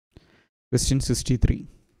Question 63.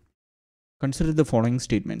 Consider the following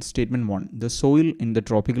statements. Statement 1. The soil in the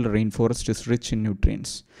tropical rainforest is rich in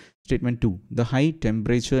nutrients. Statement 2. The high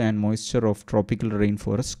temperature and moisture of tropical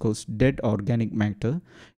rainforest cause dead organic matter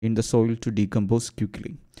in the soil to decompose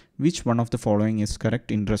quickly. Which one of the following is correct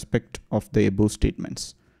in respect of the above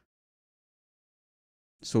statements?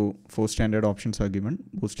 So 4 standard options are given.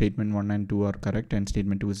 Both statement 1 and 2 are correct, and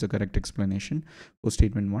statement 2 is the correct explanation. Both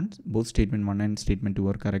statement 1 and statement 2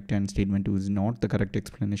 are correct, and statement 2 is not the correct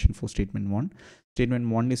explanation for statement 1. Statement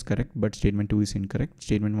 1 is correct, but statement 2 is incorrect.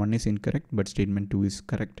 Statement 1 is incorrect, but statement 2 is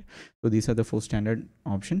correct. So these are the 4 standard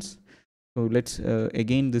options. So let's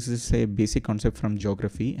again, this is a basic concept from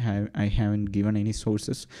geography. I haven't given any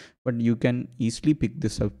sources, but you can easily pick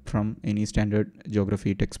this up from any standard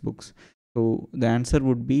geography textbooks. So the answer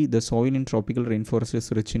would be the soil in tropical rainforest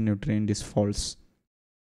is rich in nutrient is false.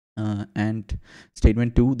 And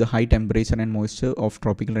statement 2, the high temperature and moisture of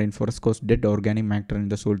tropical rainforest cause dead organic matter in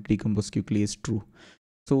the soil to decompose quickly is true.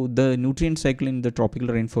 So the nutrient cycle in the tropical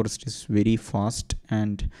rainforest is very fast,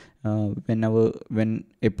 and when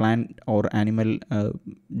a plant or animal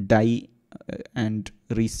die and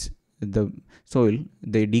reach the soil,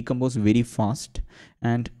 they decompose very fast,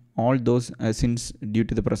 and all those since due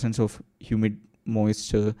to the presence of humid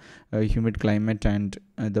moisture, humid climate, and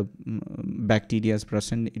the bacteria is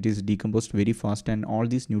present, it is decomposed very fast, and all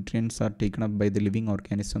these nutrients are taken up by the living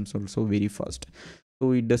organisms also very fast.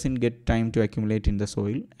 So it doesn't get time to accumulate in the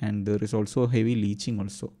soil, and there is also heavy leaching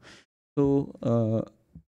also. So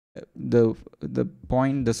the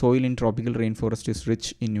point, the soil in tropical rainforest is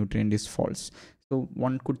rich in nutrient, is false. So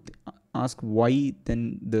one could ask, why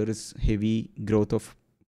then there is heavy growth of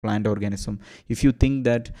plant organism? If you think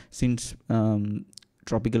that since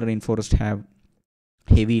tropical rainforest have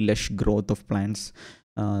heavy lush growth of plants,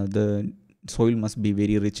 the soil must be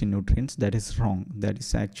very rich in nutrients, that is wrong. That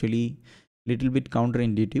is actually little bit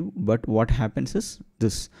counterintuitive. But what happens is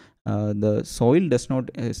this: the soil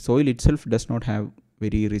itself does not have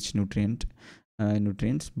very rich nutrients,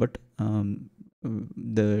 but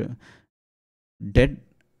the dead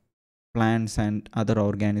plants and other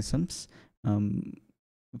organisms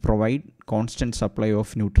provide constant supply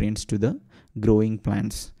of nutrients to the growing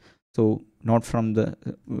plants. So not from the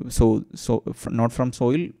not from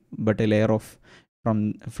soil, but a layer of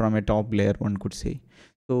from a top layer, one could say.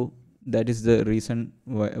 So that is the reason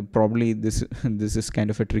why probably this is kind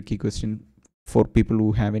of a tricky question for people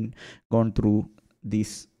who haven't gone through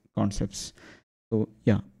these concepts. So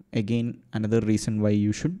yeah, again, another reason why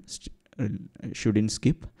you shouldn't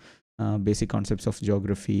skip basic concepts of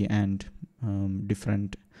geography and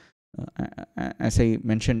different as I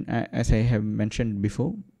have mentioned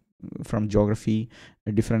before, from geography,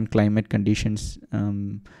 different climate conditions,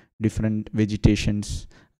 different vegetations,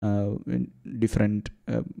 different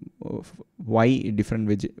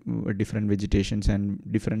vegetations and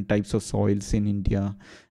different types of soils in India,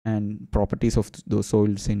 and properties of those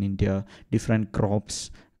soils in India, different crops,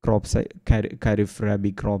 kharif,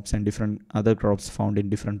 rabi crops, and different other crops found in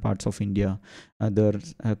different parts of India, other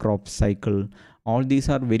crop cycle. All these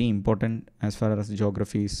are very important as far as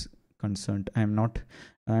geography is concerned.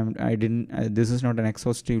 This is not an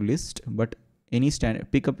exhaustive list, but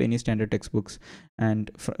pick up any standard textbooks, and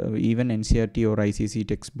even NCERT or ICC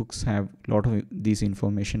textbooks have a lot of this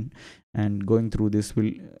information, and going through this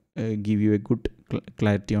will give you a good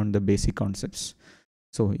clarity on the basic concepts.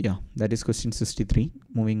 So yeah, that is question 63.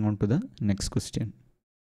 Moving on to the next question.